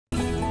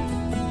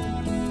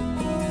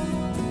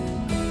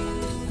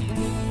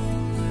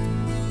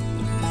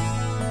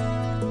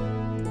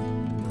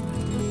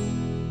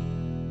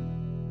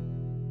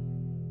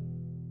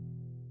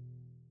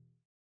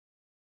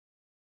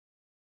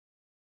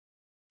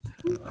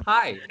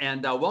Hi,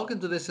 and welcome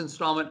to this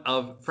installment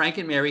of Frank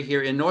and Mary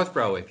here in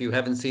Northborough. If you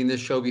haven't seen this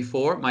show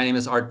before, my name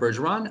is Art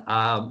Bergeron.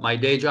 My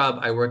day job,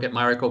 I work at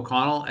Myrick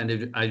O'Connell,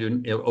 and I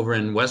do over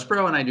in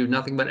Westborough, and I do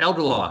nothing but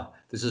elder law.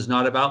 This is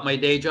not about my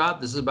day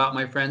job. This is about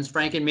my friends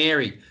Frank and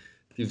Mary.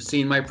 If you've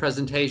seen my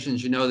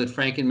presentations, you know that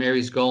Frank and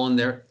Mary's goal in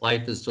their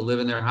life is to live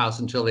in their house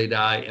until they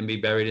die and be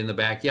buried in the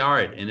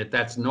backyard. And if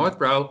that's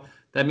Northborough,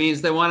 that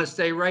means they want to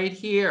stay right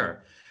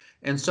here.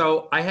 And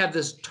so I have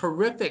this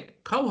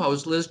terrific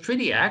co-host, Liz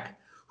Tretiak,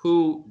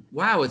 who,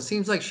 wow, it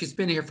seems like she's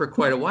been here for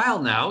quite a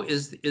while now,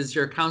 is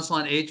your Council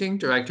on Aging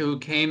director who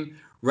came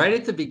right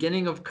at the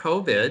beginning of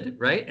COVID,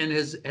 right? And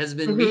has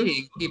been hmm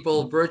meeting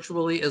people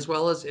virtually as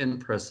well as in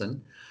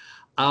person,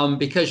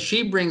 because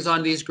she brings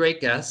on these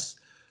great guests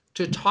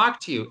to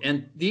talk to you.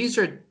 And these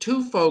are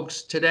two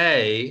folks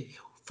today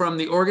from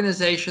the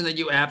organization that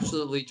you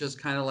absolutely just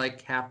kind of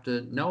like have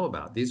to know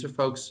about. These are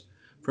folks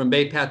from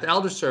BayPath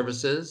Elder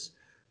Services,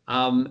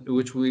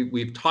 which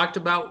we've talked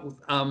about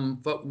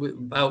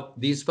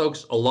these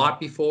folks a lot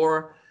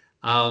before.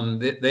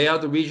 They are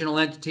the regional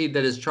entity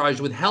that is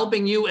charged with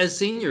helping you as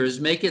seniors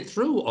make it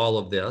through all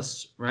of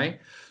this, right?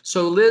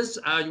 So Liz,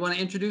 you want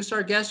to introduce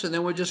our guests, and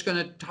then we're just going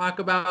to talk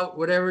about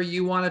whatever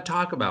you want to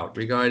talk about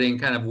regarding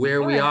kind of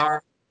where we Sure.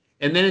 are.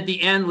 And then at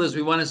the end, Liz,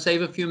 we want to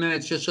save a few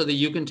minutes just so that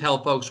you can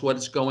tell folks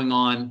what's going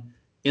on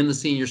in the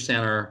senior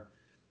center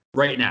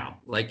right now,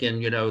 like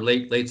in,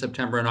 late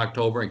September and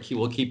October, and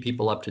we'll keep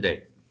people up to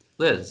date.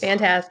 Liz.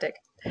 Fantastic.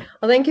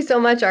 Well, thank you so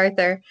much,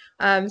 Arthur.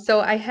 So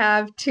I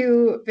have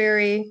two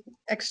very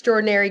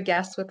extraordinary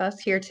guests with us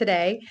here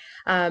today.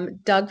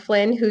 Doug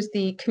Flynn, who's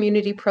the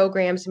Community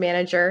Programs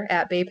Manager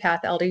at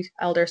BayPath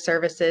Elder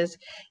Services,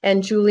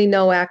 and Julie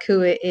Nowak,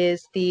 who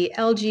is the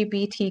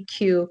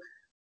LGBTQ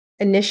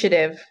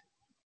Initiative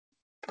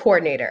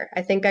Coordinator.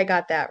 I think I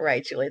got that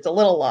right, Julie. It's a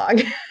little long.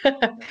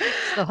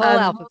 It's the whole um,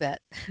 alphabet.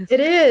 it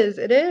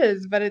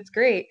is, but it's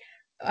great.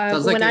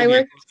 Sounds like When it I would be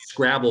a worked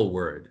Scrabble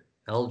word.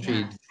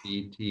 Yes.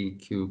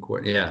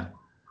 LGBTQ yeah.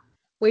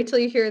 Wait till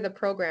you hear the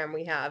program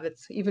we have.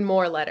 It's even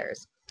more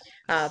letters.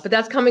 But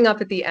that's coming up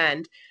at the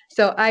end.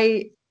 So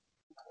I,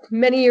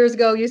 many years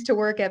ago, used to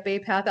work at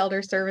BayPath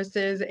Elder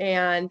Services,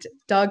 and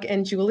Doug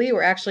and Julie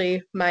were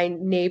actually my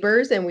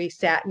neighbors, and we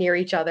sat near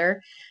each other.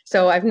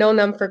 So I've known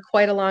them for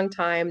quite a long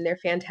time. They're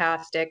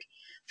fantastic.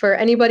 For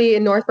anybody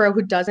in Northborough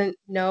who doesn't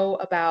know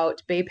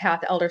about BayPath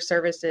Elder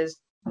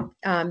Services,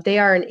 they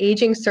are an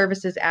aging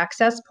services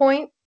access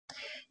point.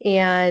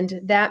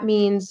 And that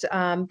means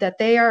that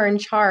they are in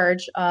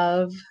charge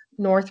of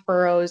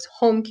Northborough's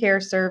home care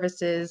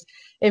services,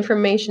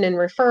 information and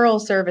referral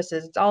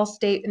services. It's all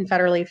state and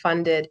federally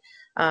funded.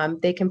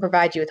 They can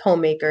provide you with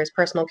homemakers,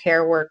 personal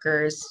care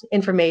workers,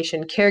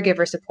 information,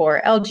 caregiver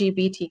support,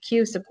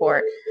 LGBTQ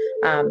support.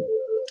 Um,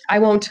 I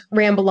won't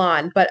ramble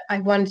on, but I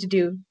wanted to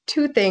do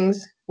two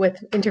things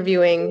with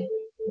interviewing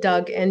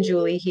Doug and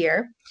Julie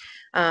here.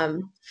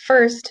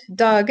 First,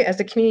 Doug, as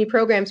a community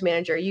programs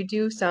manager, you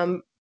do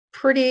some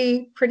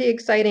pretty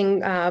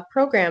exciting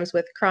programs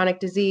with chronic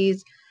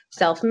disease,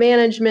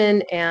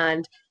 self-management,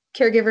 and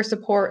caregiver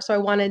support. So I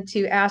wanted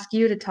to ask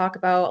you to talk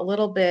about a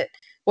little bit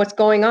what's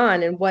going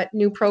on and what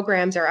new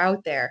programs are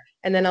out there,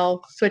 and then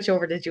I'll switch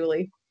over to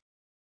Julie.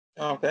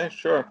 Okay,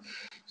 sure.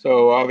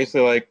 So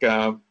obviously, like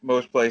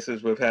most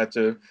places, we've had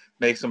to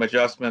make some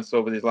adjustments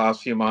over these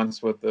last few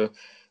months with the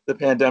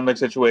pandemic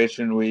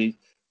situation. We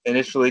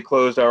initially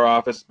closed our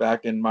office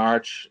back in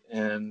March,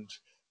 and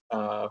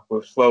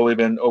we've slowly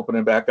been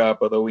opening back up.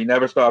 Although we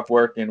never stopped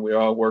working, we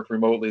all worked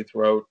remotely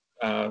throughout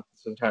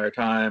this entire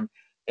time.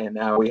 And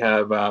now we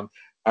have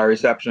our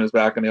receptionist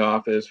back in the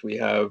office. We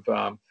have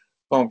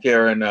home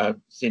care and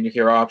senior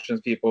care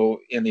options people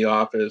in the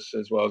office,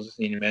 as well as a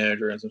senior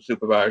manager and some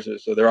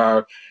supervisors. So there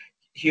are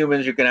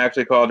humans you can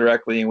actually call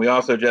directly. And we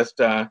also just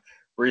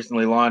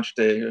recently launched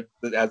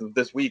as of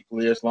this week,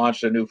 we just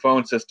launched a new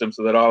phone system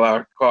so that all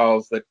our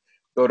calls that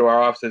go to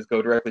our offices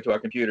go directly to our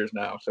computers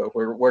now. So if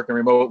we're working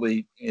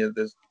remotely, you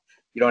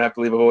don't have to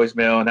leave a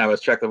voicemail and have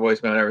us check the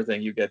voicemail and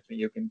everything. You can,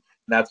 and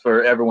that's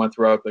for everyone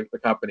throughout the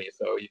company.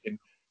 So you can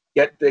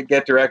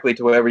get directly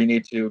to whatever you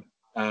need to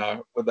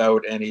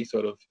without any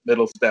sort of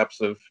middle steps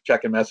of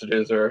checking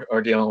messages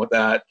or dealing with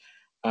that.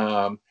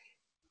 All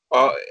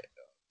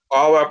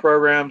our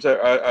programs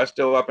are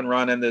still up and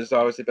running. There's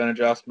obviously been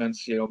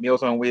adjustments.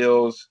 Meals on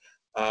Wheels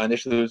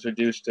initially was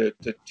reduced to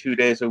 2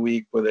 days a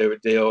week, where they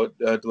would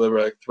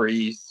deliver like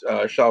 3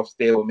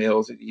 shelf-stable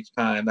meals each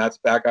time. That's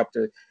back up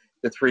to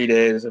 3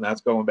 days, and that's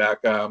going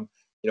back. That'll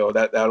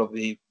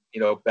be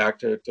back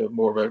to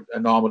more of a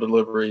normal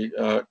delivery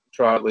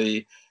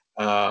shortly.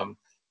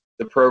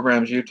 The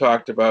programs you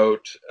talked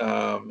about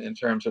in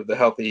terms of the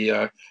healthy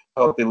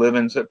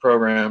living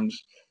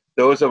programs,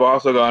 those have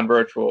also gone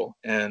virtual,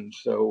 and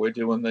so we're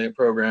doing the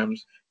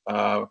programs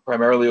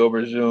primarily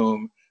over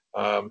Zoom.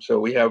 So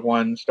we have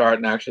one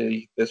starting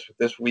actually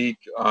this week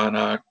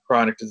on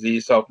chronic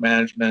disease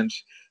self-management.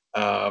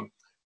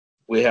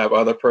 We have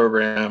other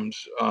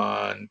programs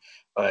on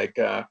like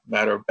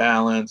Matter of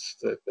Balance,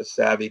 the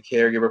Savvy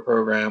Caregiver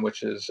program,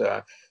 which is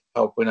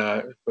help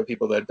for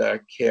people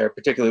that care,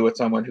 particularly with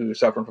someone who's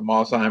suffering from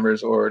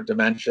Alzheimer's or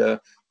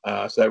dementia.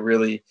 So that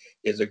really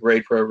is a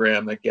great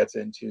program that gets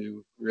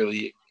into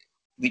really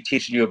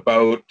teaching you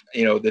about,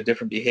 the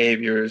different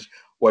behaviors,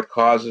 what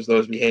causes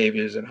those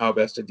behaviors, and how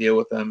best to deal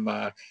with them.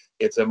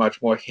 It's a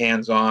much more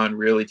hands-on,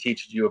 really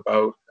teaches you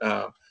about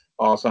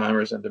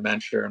Alzheimer's and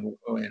dementia,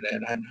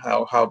 and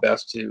how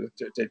best to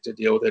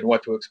deal with it and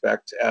what to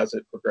expect as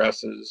it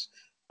progresses.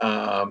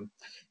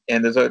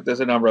 And there's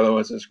a number of other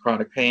ones. There's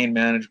chronic pain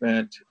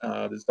management,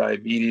 there's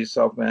diabetes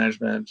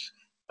self-management,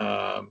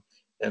 and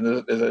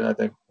I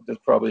think there's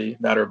probably a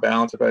matter of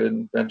balance if I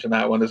didn't mention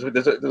that one.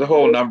 There's a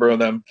whole number of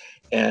them,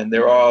 and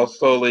they're all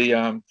slowly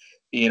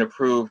being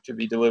approved to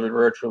be delivered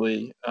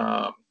virtually.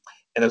 And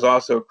there's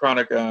also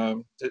chronic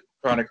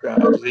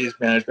disease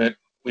management.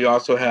 We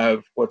also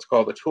have what's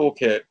called a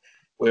toolkit,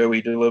 where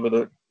we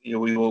deliver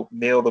we will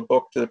mail the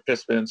book to the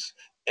participants,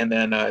 and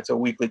then it's a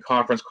weekly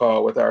conference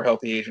call with our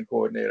Healthy Aging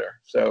Coordinator.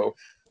 So,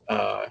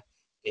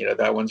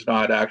 that one's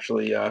not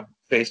actually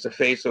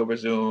face-to-face over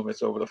Zoom,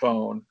 it's over the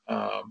phone.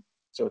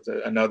 So it's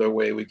another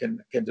way we can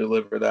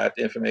deliver that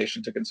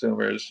information to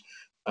consumers.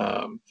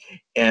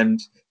 And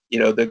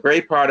the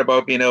great part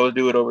about being able to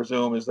do it over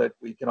Zoom is that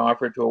we can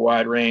offer it to a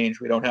wide range.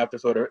 We don't have to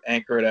sort of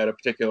anchor it at a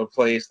particular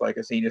place like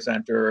a senior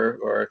center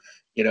or,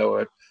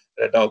 an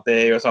adult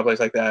day or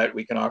someplace like that.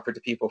 We can offer it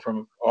to people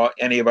from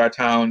any of our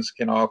towns,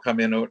 can all come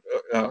in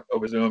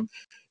over Zoom.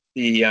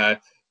 The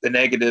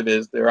negative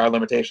is there are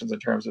limitations in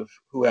terms of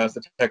who has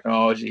the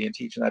technology and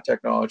teaching that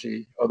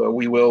technology, although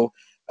we will,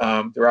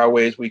 there are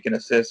ways we can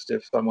assist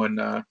if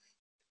someone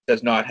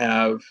does not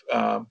have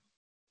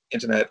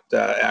internet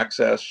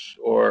access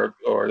or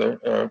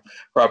the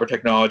proper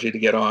technology to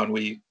get on.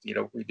 We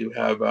do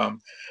have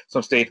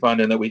some state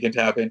funding that we can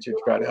tap into to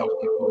try to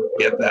help people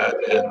get that,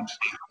 and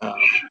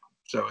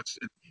so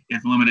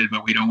it's limited,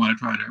 but we don't want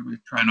to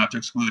try not to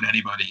exclude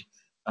anybody.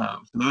 So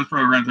those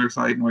programs are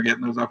exciting. We're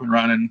getting those up and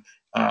running.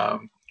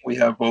 We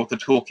have both a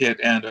toolkit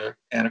and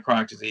a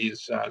chronic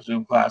disease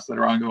Zoom class that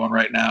are ongoing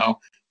right now,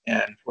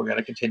 and we're going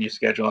to continue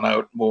scheduling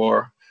out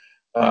more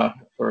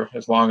for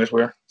as long as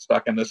we're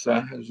stuck in this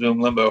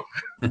Zoom limbo.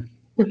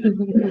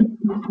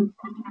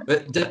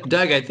 But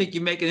Doug, I think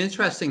you make an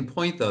interesting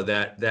point, though,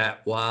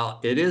 that while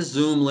it is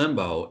Zoom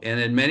limbo, and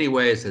in many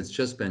ways it's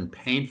just been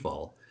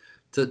painful,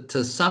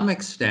 to some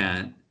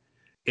extent,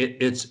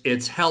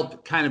 it's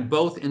helped kind of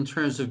both in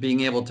terms of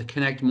being able to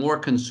connect more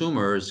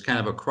consumers kind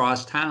of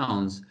across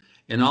towns,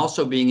 and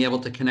also being able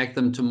to connect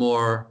them to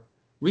more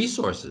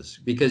resources,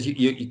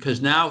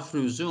 because now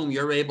through Zoom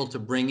you're able to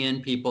bring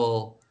in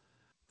people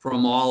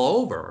from all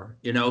over,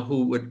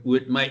 who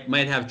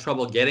might have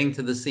trouble getting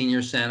to the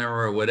senior center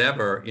or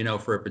whatever,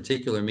 for a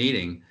particular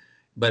meeting,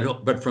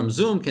 but from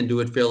Zoom can do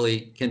it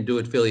fairly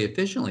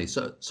efficiently.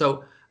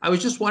 So I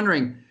was just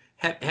wondering,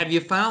 have you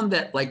found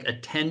that like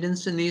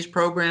attendance in these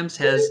programs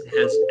has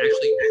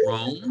actually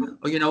grown,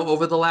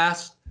 over the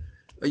last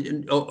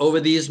over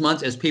these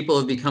months as people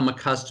have become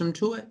accustomed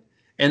to it?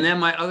 And then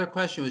my other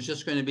question was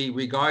just going to be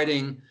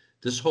regarding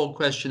this whole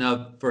question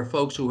of, for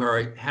folks who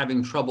are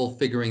having trouble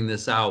figuring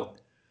this out,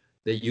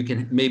 that you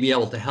can maybe be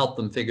able to help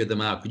them figure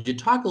them out. Could you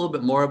talk a little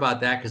bit more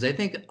about that? Because I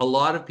think a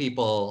lot of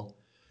people,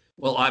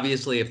 well,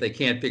 obviously, if they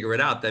can't figure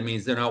it out, that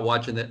means they're not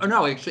watching the, oh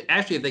no,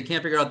 actually, if they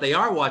can't figure it out, they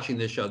are watching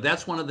this show.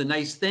 That's one of the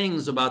nice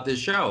things about this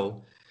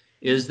show,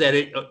 is that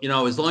it,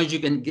 as long as you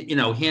can,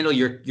 handle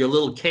your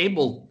little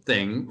cable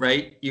thing,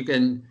 right? You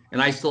can,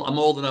 and I'm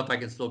old enough, I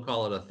can still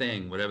call it a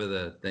thing, whatever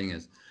the thing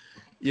is.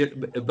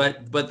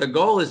 But the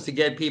goal is to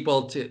get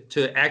people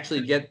to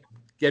actually get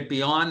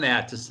beyond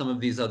that to some of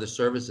these other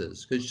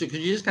services. Could you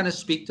just kind of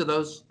speak to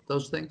those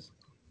things?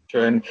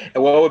 Sure. And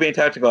while we're being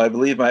technical, I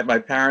believe my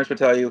parents would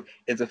tell you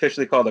it's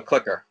officially called a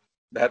clicker.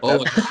 A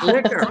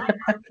clicker.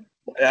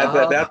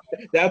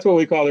 That's what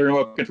we call the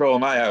remote control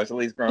in my house, at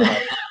least growing up.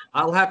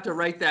 I'll have to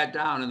write that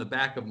down in the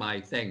back of my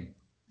thing.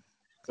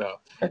 So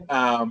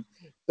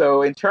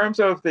in terms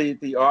of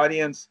the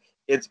audience,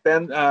 it's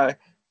been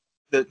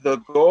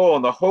the goal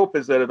and the hope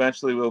is that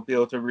eventually we'll be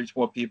able to reach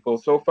more people.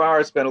 So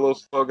far, it's been a little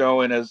slow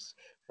going as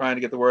trying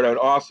to get the word out.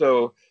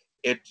 Also,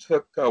 it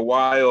took a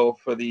while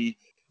for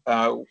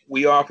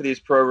we offer these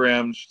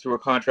programs through a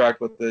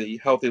contract with the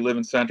Healthy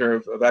Living Center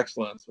of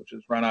Excellence, which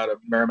is run out of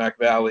Merrimack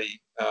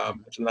Valley,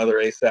 which is another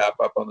ASAP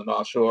up on the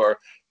North Shore.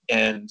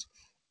 And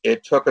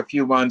it took a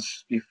few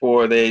months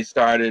before they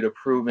started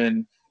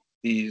approving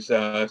these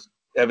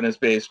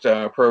evidence-based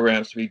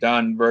programs to be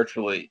done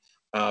virtually,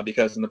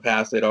 because in the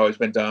past they'd always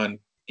been done,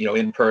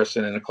 in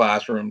person in a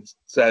classroom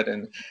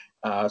setting.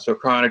 So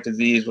chronic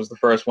disease was the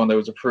first one that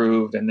was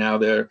approved, and now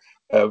they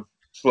have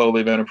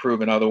slowly been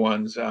approving other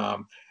ones.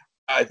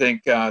 I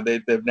think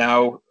they've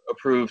now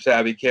approved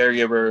Savvy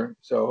Caregiver,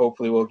 so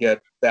hopefully we'll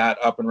get that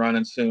up and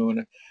running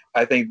soon.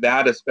 I think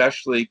that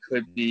especially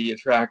could be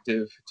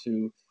attractive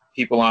to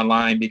people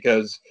online,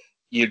 because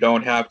you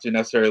don't have to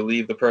necessarily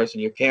leave the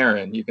person you're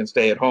caring. You can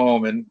stay at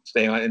home and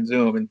stay in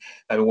Zoom. And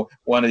I mean,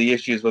 one of the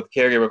issues with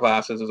caregiver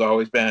classes has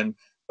always been,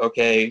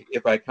 okay,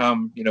 if I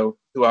come, 2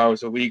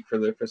 hours a week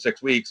for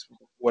 6 weeks,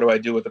 what do I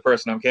do with the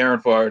person I'm caring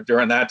for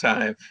during that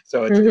time?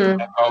 So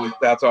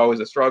that's always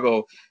a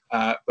struggle.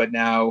 But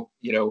now,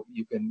 you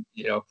can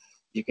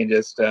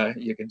just,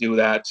 you can do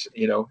that,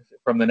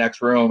 from the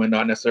next room and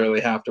not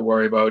necessarily have to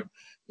worry about,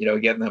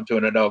 getting them to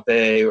an adult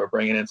day or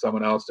bringing in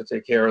someone else to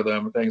take care of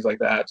them, things like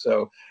that.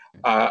 So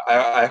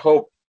I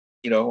hope,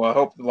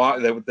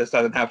 that this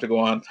doesn't have to go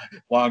on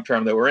long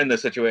term, that we're in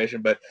this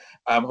situation, but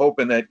I'm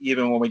hoping that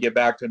even when we get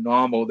back to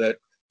normal, that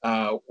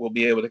we'll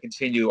be able to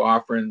continue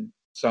offering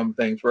some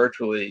things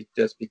virtually,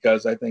 just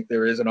because I think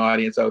there is an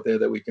audience out there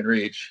that we can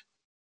reach.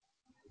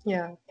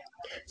 Yeah.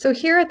 So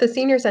here at the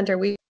Senior Center,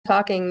 we're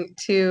talking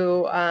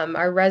to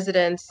our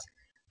residents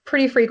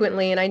pretty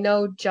frequently, and I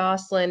know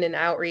Jocelyn in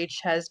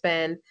Outreach has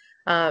been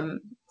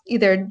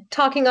either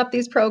talking up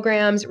these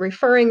programs,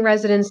 referring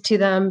residents to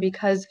them,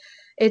 because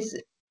it's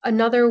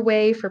another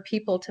way for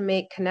people to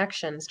make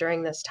connections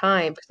during this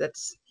time,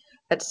 because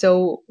that's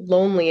so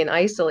lonely and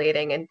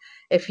isolating. And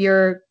if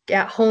you're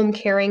at home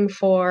caring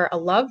for a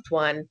loved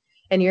one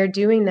and you're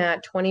doing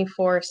that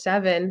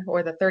 24/7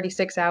 or the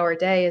 36-hour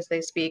day, as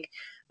they speak,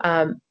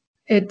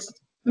 it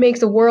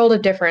makes a world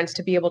of difference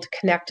to be able to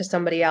connect to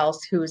somebody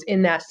else who's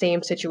in that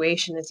same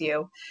situation as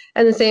you.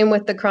 And the same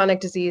with the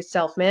chronic disease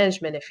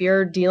self-management. If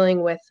you're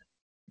dealing with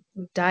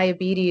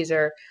diabetes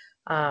or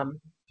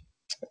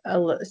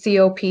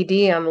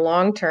COPD on the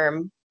long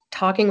term,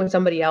 talking with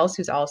somebody else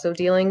who's also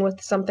dealing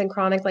with something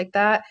chronic like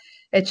that,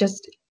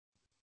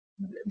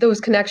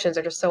 those connections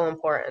are just so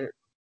important.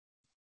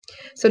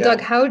 So Yeah. Doug,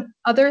 how,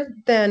 other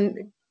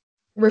than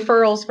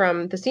referrals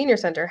from the Senior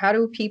Center, how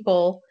do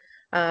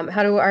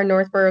our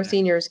Northborough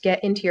seniors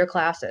get into your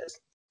classes?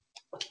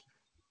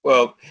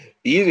 Well,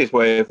 the easiest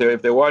way, if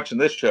they're watching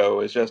this show,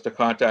 is just to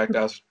contact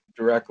us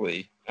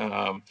directly.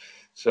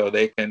 So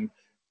they can,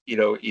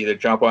 either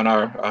jump on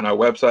our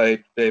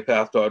website,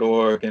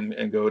 baypath.org,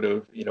 and go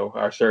to,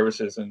 our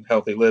services and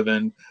healthy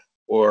living,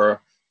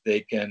 or they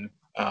can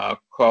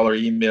call or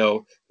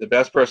email. The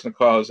best person to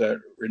call is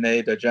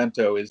Renee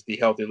D'Argento, is the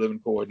Healthy Living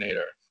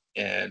Coordinator,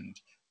 and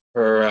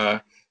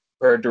her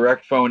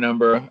direct phone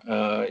number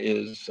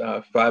is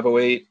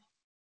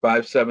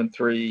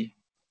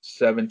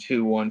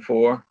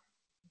 508-573-7214.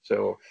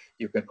 So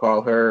you can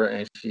call her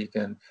and she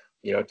can,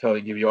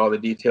 give you all the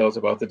details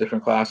about the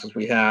different classes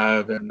we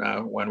have and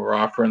when we're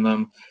offering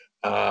them.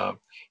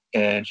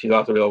 And she's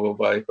also available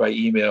by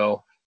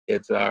email.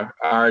 It's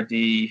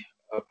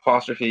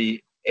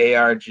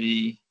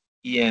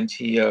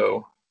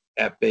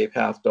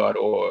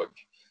RD_ARGENTO@baypath.org.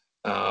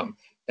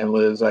 And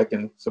Liz, I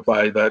can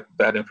supply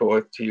that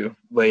info to you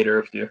later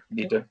if you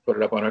need to put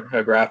it up on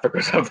a graphic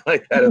or something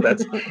like that, if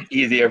that's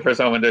easier for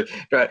someone to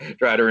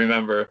try to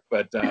remember.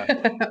 But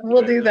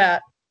we'll do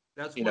that.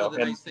 That's one of the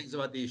nice things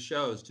about these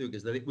shows too,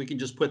 because we can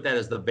just put that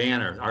as the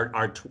banner.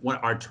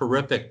 Our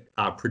terrific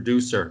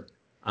producer,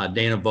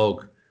 Dana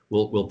Vogt,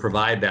 will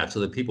provide that so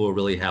that people will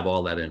really have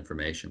all that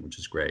information, which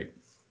is great.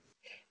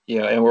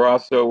 Yeah, and we're on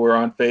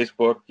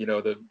Facebook.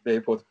 The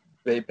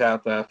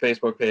BayPath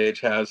Facebook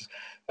page has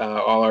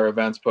all our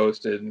events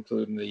posted,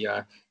 including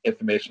the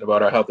information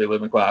about our healthy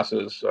living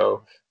classes.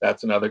 So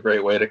that's another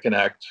great way to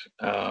connect.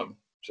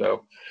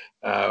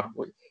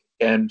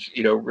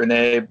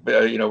 Renee,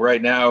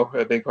 right now,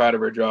 a big part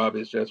of her job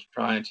is just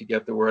trying to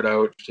get the word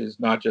out. She's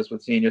not just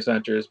with senior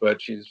centers,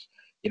 but she's,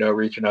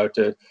 reaching out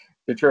to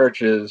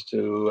churches,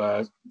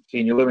 to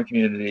senior living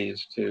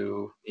communities,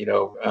 to,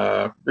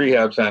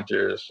 rehab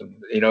centers,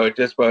 and,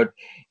 just about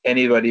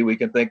anybody we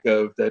can think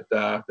of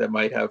that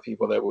might have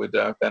people that would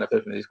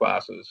benefit from these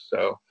classes.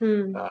 So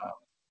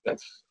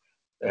that's,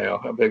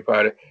 a big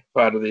part of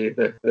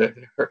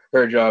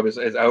her job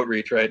is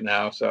outreach right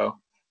now. So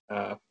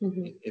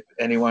if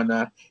anyone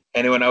out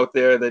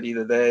there that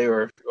either they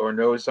or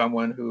knows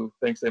someone who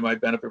thinks they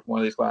might benefit from one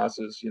of these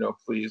classes,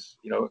 please,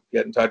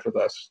 get in touch with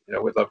us.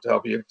 We'd love to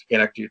help you, to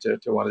connect you to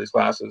one of these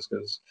classes,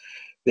 because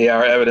they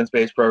are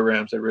evidence-based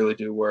programs that really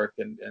do work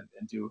and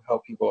do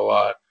help people a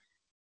lot.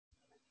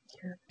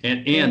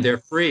 And they're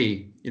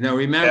free.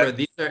 Remember,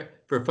 these are,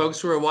 for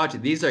folks who are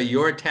watching, these are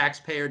your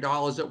taxpayer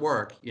dollars at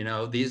work.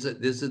 This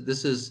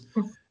is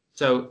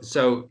so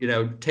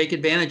take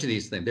advantage of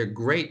these things. They're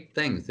great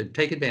things.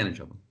 Take advantage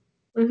of them.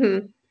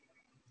 Mm-hmm.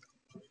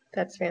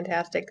 That's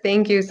fantastic.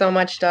 Thank you so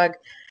much, Doug.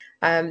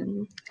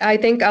 I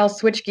think I'll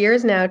switch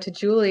gears now to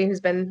Julie, who's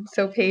been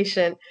so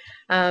patient.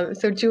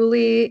 So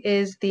Julie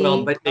is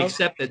but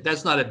except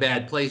that's not a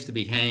bad place to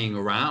be hanging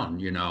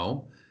around.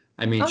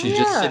 I mean, she's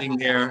just sitting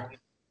there,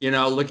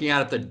 looking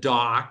out at the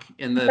dock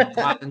in the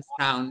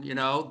Provincetown.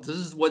 This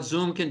is what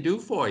Zoom can do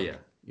for you.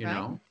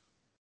 Right.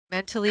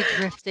 Mentally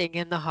drifting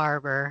in the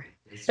harbor.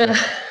 Right.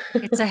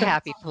 It's a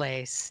happy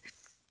place.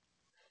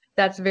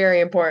 That's very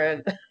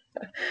important.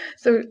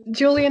 So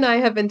Julie and I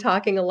have been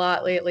talking a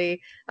lot lately.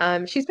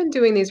 She's been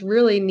doing these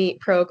really neat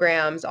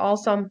programs all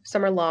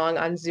summer long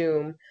on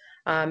Zoom.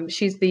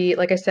 She's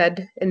like I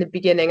said in the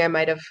beginning, I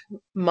might have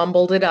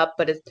mumbled it up,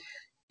 but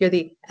you're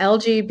the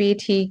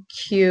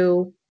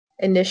LGBTQ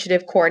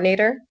Initiative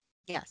Coordinator?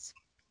 Yes.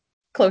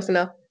 Close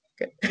enough.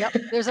 Good. Yep.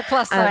 There's a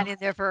plus sign in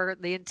there for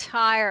the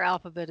entire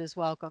alphabet is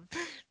welcome.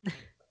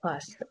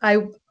 Plus,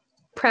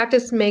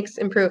 practice makes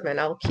improvement.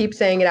 I'll keep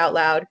saying it out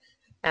loud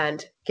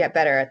and get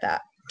better at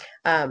that.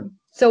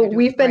 So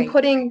we've been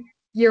putting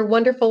your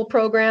wonderful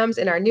programs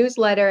in our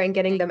newsletter and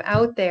getting them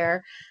out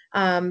there.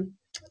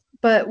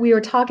 But we were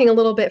talking a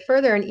little bit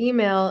further in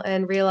email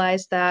and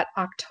realized that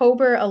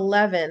October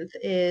 11th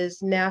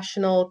is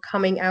National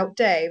Coming Out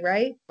Day,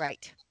 right?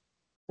 Right.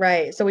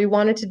 Right. So we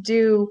wanted to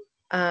do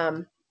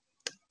a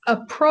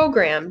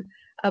program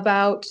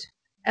about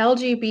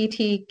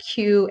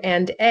LGBTQ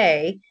and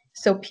A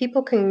so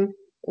people can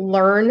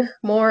learn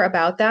more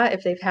about that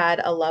if they've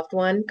had a loved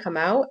one come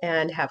out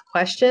and have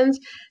questions.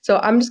 So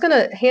I'm just going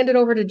to hand it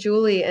over to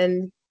Julie,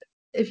 and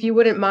if you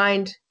wouldn't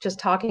mind just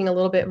talking a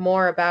little bit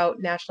more about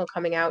National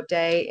Coming Out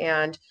Day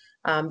and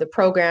the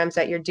programs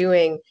that you're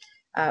doing,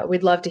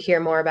 we'd love to hear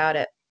more about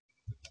it.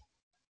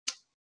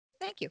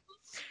 Thank you.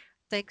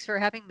 Thanks for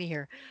having me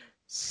here.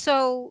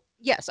 So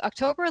yes,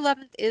 October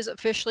 11th is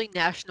officially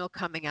National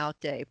Coming Out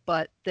Day,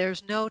 but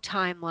there's no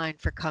timeline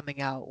for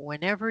coming out.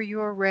 Whenever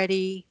you're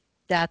ready,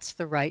 that's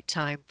the right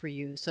time for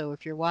you. So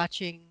if you're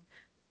watching,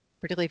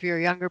 particularly if you're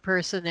a younger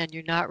person and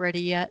you're not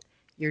ready yet,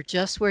 you're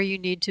just where you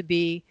need to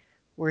be.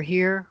 We're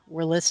here,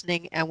 we're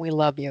listening, and we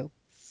love you.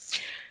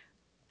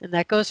 And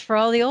that goes for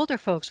all the older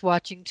folks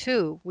watching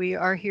too. We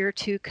are here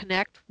to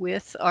connect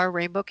with our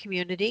rainbow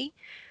community.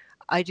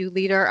 I do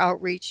lead our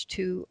outreach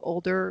to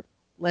older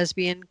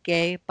lesbian,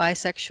 gay,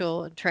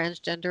 bisexual, and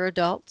transgender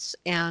adults,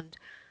 and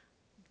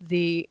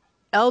the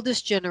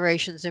eldest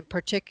generations in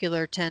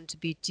particular tend to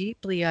be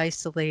deeply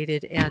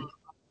isolated and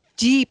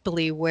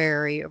deeply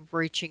wary of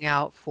reaching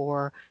out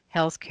for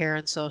healthcare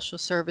and social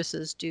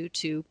services due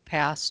to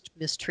past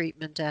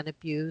mistreatment and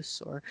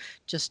abuse or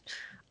just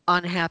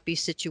unhappy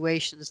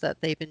situations that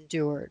they've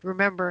endured.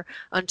 Remember,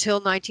 until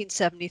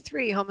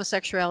 1973,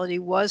 homosexuality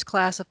was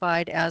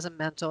classified as a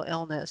mental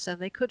illness, and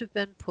they could have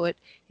been put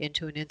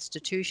into an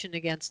institution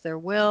against their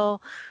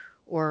will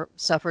or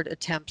suffered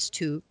attempts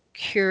to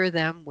cure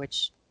them,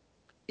 which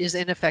is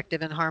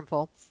ineffective and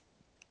harmful.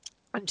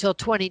 Until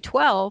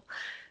 2012,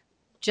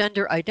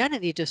 gender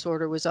identity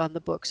disorder was on the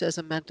books as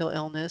a mental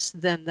illness.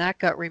 Then that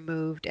got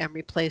removed and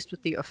replaced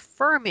with the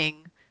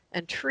affirming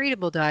and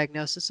treatable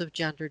diagnosis of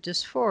gender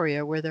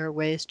dysphoria, where there are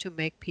ways to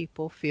make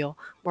people feel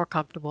more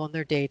comfortable in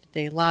their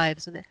day-to-day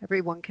lives, and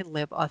everyone can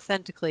live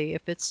authentically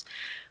if it's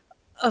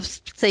a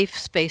safe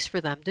space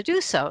for them to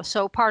do so.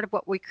 So part of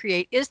what we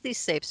create is these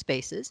safe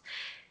spaces,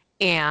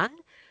 and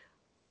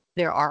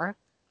there are,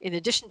 in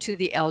addition to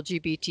the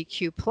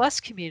LGBTQ plus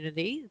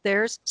community,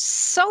 there's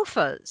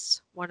SOFAs,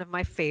 one of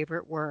my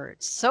favorite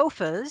words.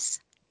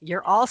 SOFAs,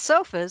 you're all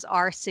SOFAs,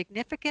 are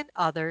significant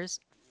others,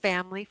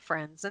 family,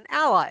 friends, and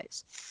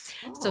allies.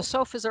 So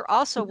SOFAs are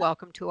also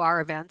welcome to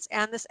our events,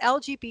 and this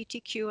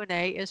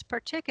LGBTQ&A is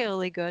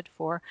particularly good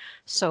for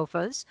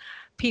SOFAs,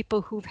 people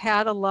who've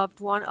had a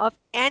loved one of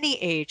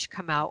any age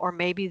come out, or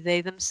maybe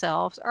they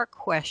themselves are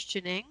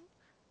questioning.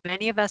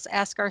 Many of us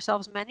ask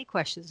ourselves many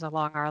questions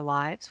along our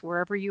lives.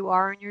 Wherever you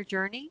are in your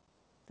journey,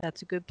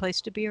 that's a good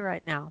place to be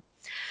right now.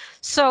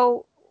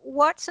 So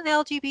what's an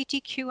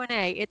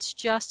LGBTQ&A? It's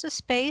just a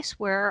space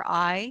where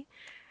I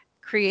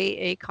create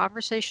a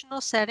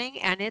conversational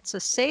setting, and it's a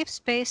safe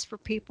space for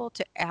people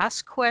to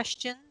ask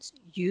questions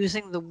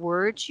using the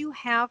words you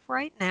have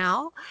right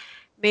now.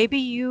 Maybe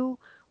you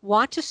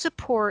want to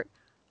support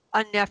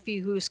a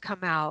nephew who's come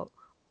out,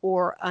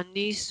 or a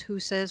niece who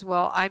says,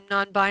 well, I'm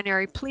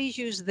non-binary, please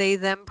use they,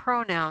 them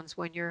pronouns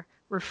when you're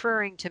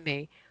referring to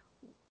me.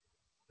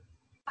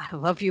 I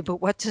love you,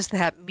 but what does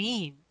that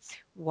mean?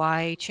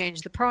 Why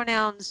change the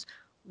pronouns?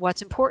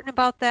 What's important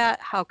about that?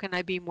 How can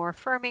I be more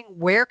affirming?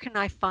 Where can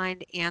I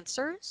find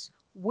answers?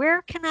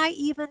 Where can I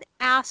even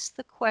ask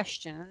the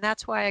question? And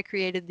that's why I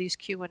created these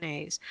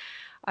Q&As.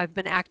 I've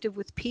been active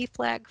with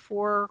PFLAG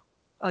for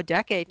a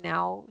decade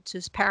now, which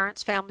is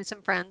Parents, Families,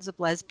 and Friends of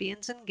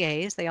Lesbians and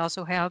Gays. They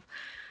also have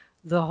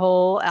the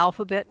whole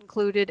alphabet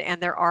included, and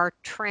there are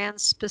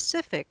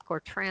trans-specific or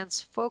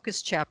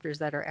trans-focused chapters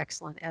that are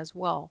excellent as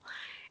well.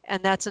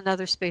 And that's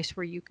another space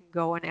where you can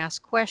go and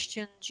ask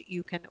questions.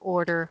 You can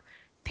order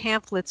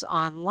pamphlets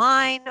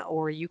online,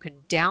 or you can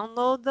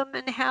download them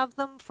and have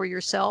them for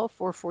yourself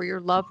or for your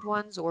loved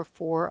ones or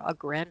for a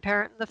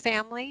grandparent in the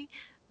family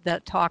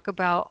that talk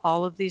about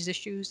all of these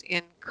issues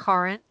in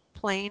current,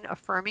 plain,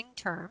 affirming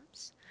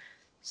terms.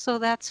 So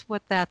that's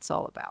what that's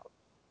all about.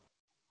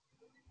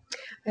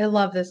 I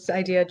love this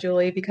idea,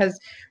 Julie, because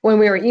when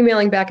we were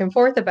emailing back and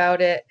forth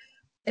about it,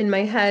 in my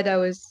head, I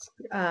was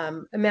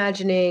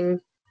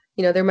imagining,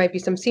 there might be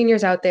some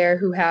seniors out there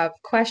who have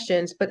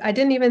questions, but I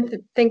didn't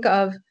even think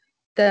of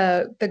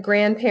the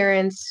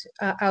grandparents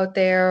out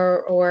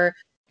there, or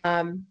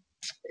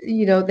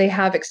they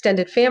have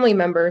extended family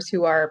members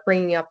who are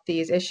bringing up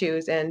these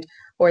issues,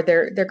 or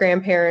their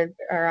grandparent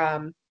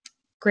or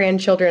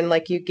grandchildren,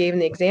 like you gave in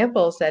the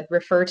example, said,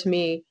 refer to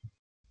me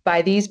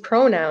by these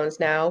pronouns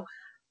now.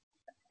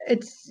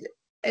 It's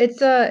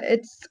a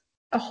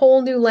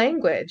whole new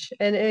language,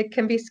 and it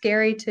can be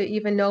scary to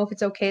even know if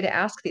it's okay to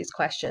ask these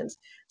questions.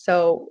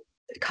 So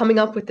coming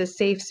up with this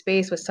safe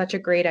space was such a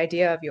great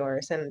idea of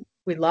yours, and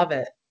we love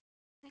it.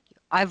 Thank you.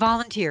 I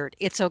volunteered.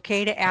 It's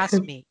okay to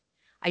ask me.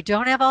 I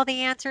don't have all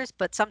the answers,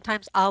 but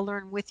sometimes I'll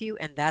learn with you,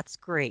 and that's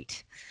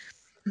great.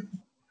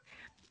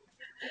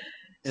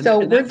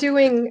 So we're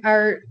doing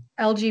our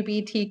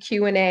LGBT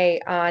Q&A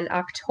on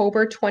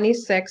October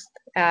 26th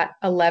at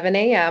 11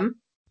 a.m.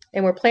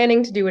 and we're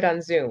planning to do it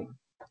on Zoom.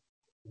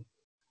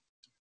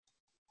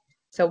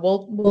 So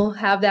we'll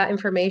have that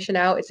information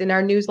out. It's in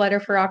our newsletter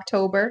for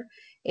October.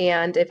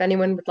 And if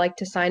anyone would like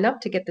to sign up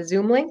to get the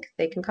Zoom link,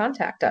 they can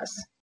contact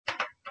us.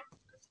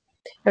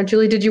 Now,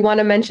 Julie, did you want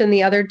to mention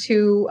the other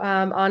two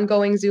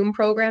ongoing Zoom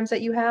programs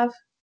that you have?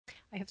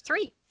 I have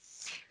three.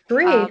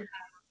 Three.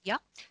 Yeah.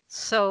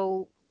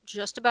 So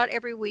just about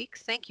every week,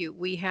 thank you,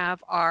 we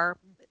have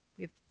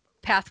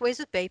Pathways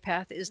of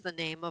BayPath is the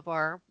name of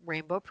our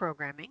rainbow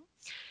programming.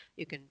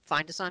 You can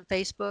find us on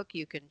Facebook.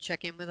 You can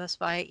check in with us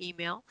via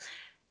email.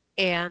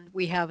 And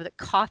we have the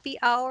coffee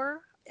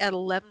hour at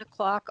 11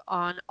 o'clock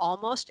on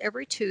almost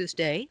every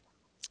Tuesday,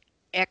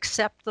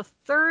 except the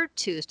third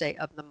Tuesday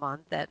of the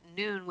month at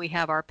noon. We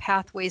have our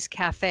Pathways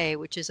Cafe,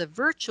 which is a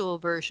virtual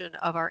version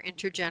of our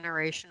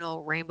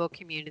intergenerational Rainbow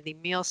Community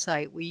Meal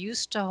Site. We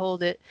used to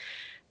hold it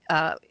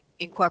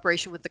in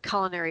cooperation with the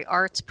Culinary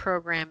Arts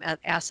Program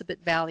at Assabet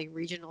Valley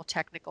Regional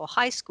Technical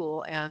High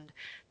School, and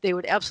they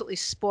would absolutely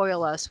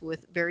spoil us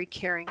with very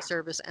caring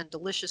service and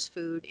delicious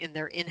food in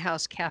their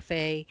in-house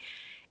cafe.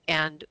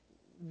 And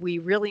we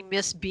really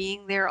miss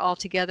being there all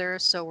together,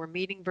 so we're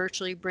meeting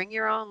virtually. Bring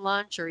your own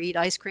lunch or eat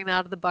ice cream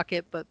out of the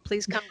bucket, but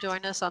please come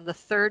join us on the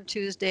third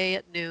Tuesday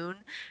at noon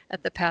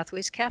at the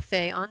Pathways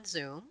Cafe on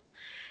Zoom.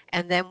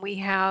 And then we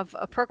have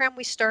a program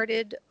we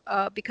started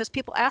because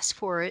people asked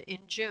for it in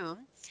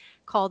June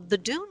called the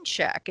Dune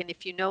Shack. And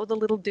if you know the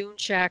little dune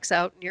shacks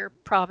out near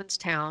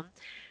Provincetown,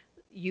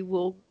 you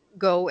will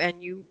go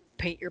and you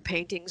paint your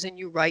paintings and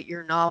you write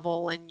your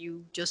novel and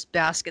you just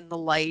bask in the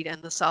light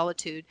and the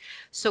solitude.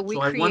 So we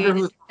created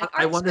an art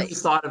I wonder who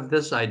space. thought of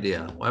this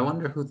idea. I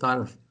wonder who thought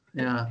of,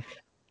 yeah.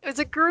 It was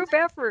a group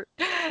effort.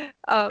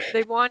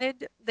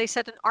 They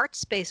said an art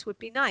space would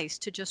be nice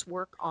to just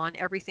work on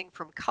everything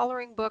from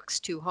coloring books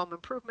to home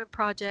improvement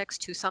projects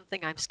to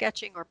something I'm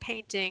sketching or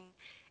painting.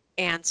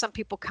 And some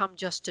people come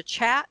just to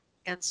chat,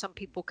 and some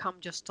people come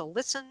just to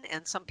listen,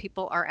 and some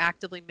people are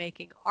actively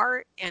making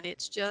art, and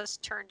it's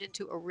just turned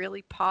into a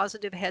really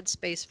positive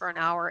headspace for an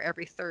hour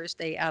every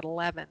Thursday at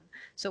 11.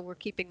 So we're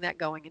keeping that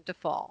going into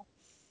fall.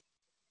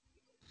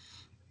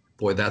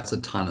 Boy, that's a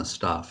ton of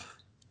stuff.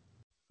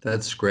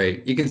 That's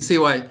great. You can see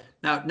why.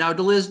 Now,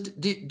 Liz,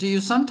 do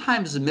you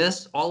sometimes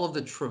miss all of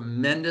the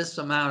tremendous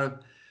amount of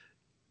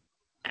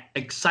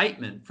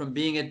excitement from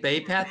being at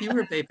BayPath? You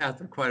were at BayPath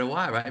for quite a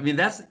while, right? I mean,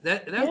 that's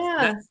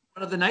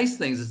one of the nice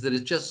things is that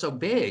it's just so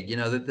big,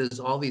 that there's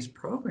all these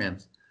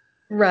programs.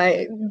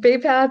 Right.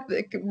 BayPath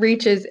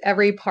reaches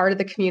every part of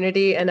the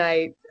community, and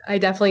I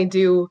definitely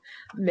do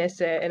miss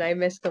it, and I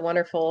miss the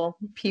wonderful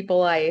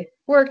people I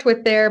worked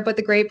with there. But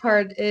the great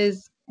part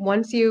is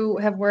once you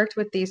have worked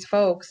with these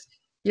folks,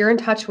 you're in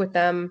touch with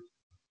them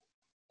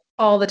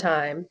all the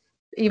time,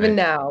 even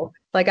now.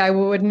 Like I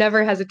would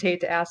never hesitate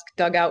to ask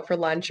Doug out for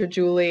lunch or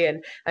Julie,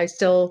 and I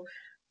still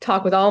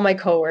talk with all my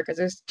coworkers.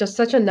 There's just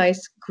such a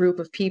nice group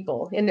of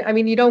people. And I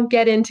mean, you don't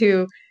get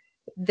into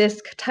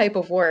this type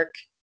of work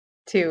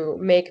to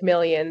make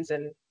millions,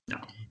 and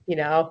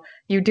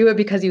you do it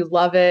because you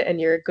love it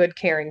and you're a good,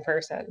 caring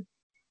person.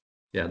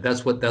 Yeah,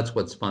 that's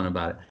what's fun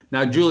about it.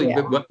 Now, Julie,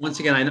 but once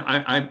again,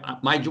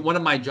 one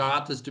of my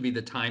jobs is to be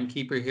the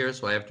timekeeper here,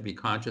 so I have to be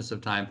conscious of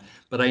time.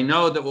 But I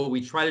know that what we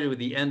try to do at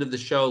the end of the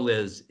show,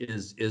 Liz,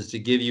 is to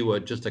give you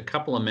just a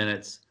couple of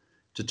minutes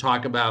to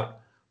talk about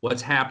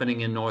what's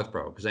happening in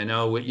Northborough, because I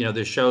know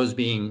the show's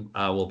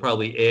will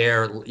probably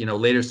air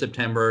later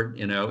September,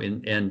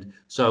 and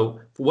so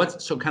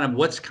kind of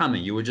what's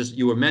coming.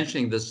 You were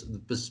mentioning this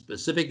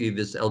specifically,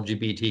 this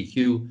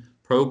LGBTQ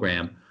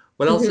program.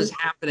 What else is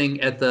happening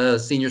at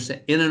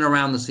the in and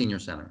around the senior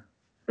center?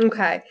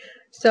 Okay,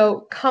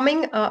 so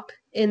coming up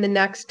in the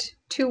next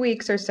 2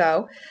 weeks or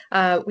so,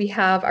 we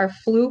have our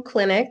flu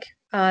clinic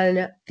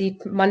on the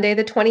Monday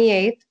the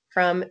 28th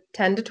from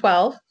 10 to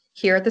 12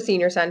 here at the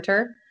senior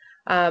center.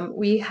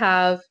 We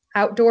have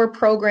outdoor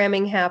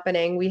programming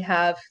happening. We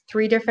have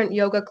 3 different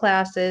yoga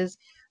classes.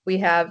 We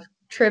have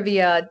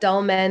trivia,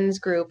 dull men's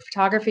group,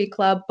 photography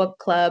club, book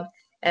club,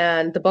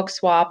 and the book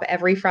swap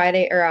every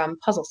Friday, or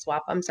puzzle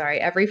swap, I'm sorry,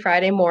 every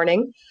Friday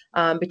morning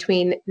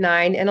between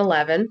 9 and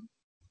 11.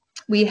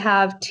 We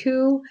have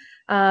 2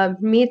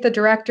 meet the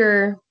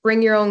director,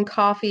 bring your own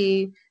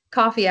coffee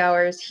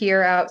hours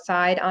here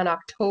outside on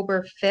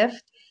October 5th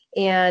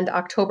and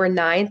October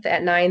 9th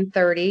at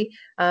 9:30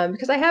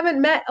 because I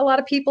haven't met a lot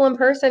of people in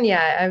person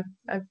yet.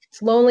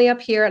 It's lonely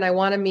up here and I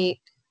want to meet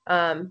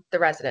the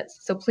residents.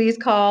 So please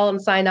call and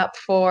sign up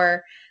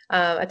for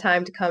a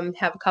time to come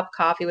have a cup of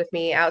coffee with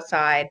me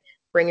outside.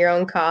 Bring your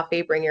own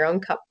coffee, bring your own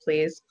cup,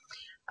 please.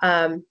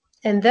 And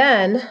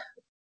then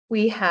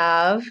we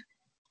have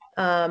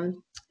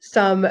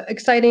some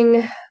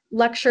exciting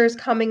lectures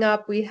coming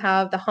up. We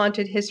have the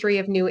Haunted History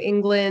of New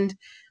England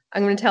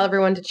I'm going to tell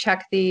everyone to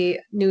check the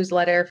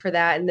newsletter for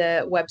that and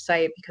the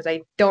website because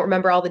I don't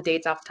remember all the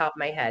dates off the top of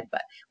my head,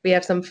 but we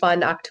have some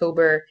fun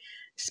October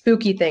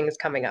spooky things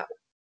coming up.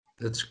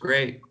 That's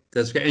great.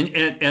 That's great.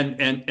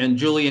 And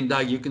Julie and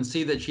Doug, you can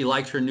see that she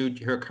likes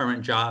her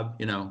current job.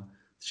 You know,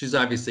 she's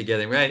obviously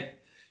getting right.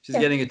 She's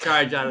getting a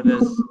charge out of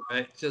this.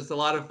 Right, it's just a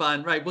lot of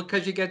fun, right?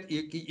 Because you get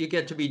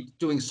to be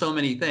doing so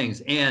many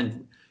things.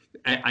 And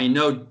I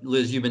know,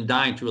 Liz, you've been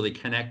dying to really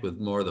connect with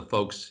more of the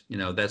folks. You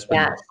know, that's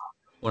been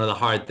one of the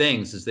hard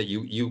things is that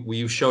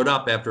you showed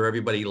up after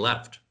everybody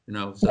left. You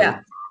know, so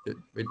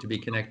to be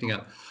connecting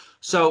up.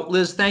 So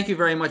Liz, thank you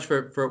very much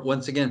for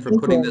once again for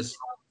putting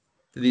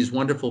these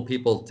wonderful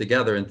people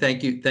together, and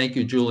thank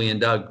you, Julie and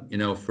Doug, you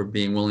know, for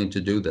being willing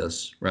to do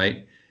this,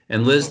 right?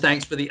 And Liz,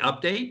 thanks for the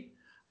update,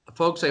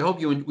 folks. We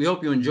hope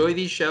you enjoy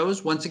these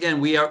shows. Once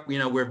again,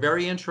 we're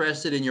very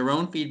interested in your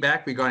own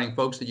feedback regarding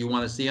folks that you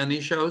want to see on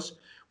these shows.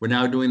 We're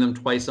now doing them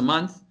twice a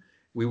month.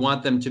 We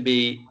want them to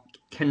be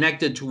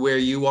connected to where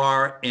you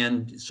are,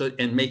 and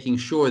making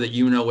sure that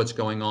you know what's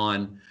going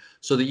on,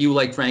 so that you,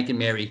 like Frank and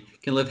Mary,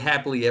 can live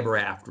happily ever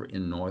after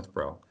in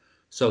Northborough.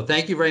 So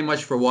thank you very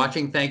much for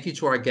watching. Thank you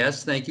to our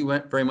guests. Thank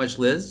you very much,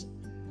 Liz.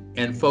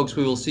 And folks,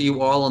 we will see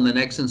you all on the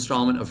next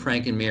installment of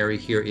Frank and Mary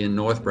here in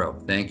Northborough.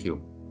 Thank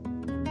you.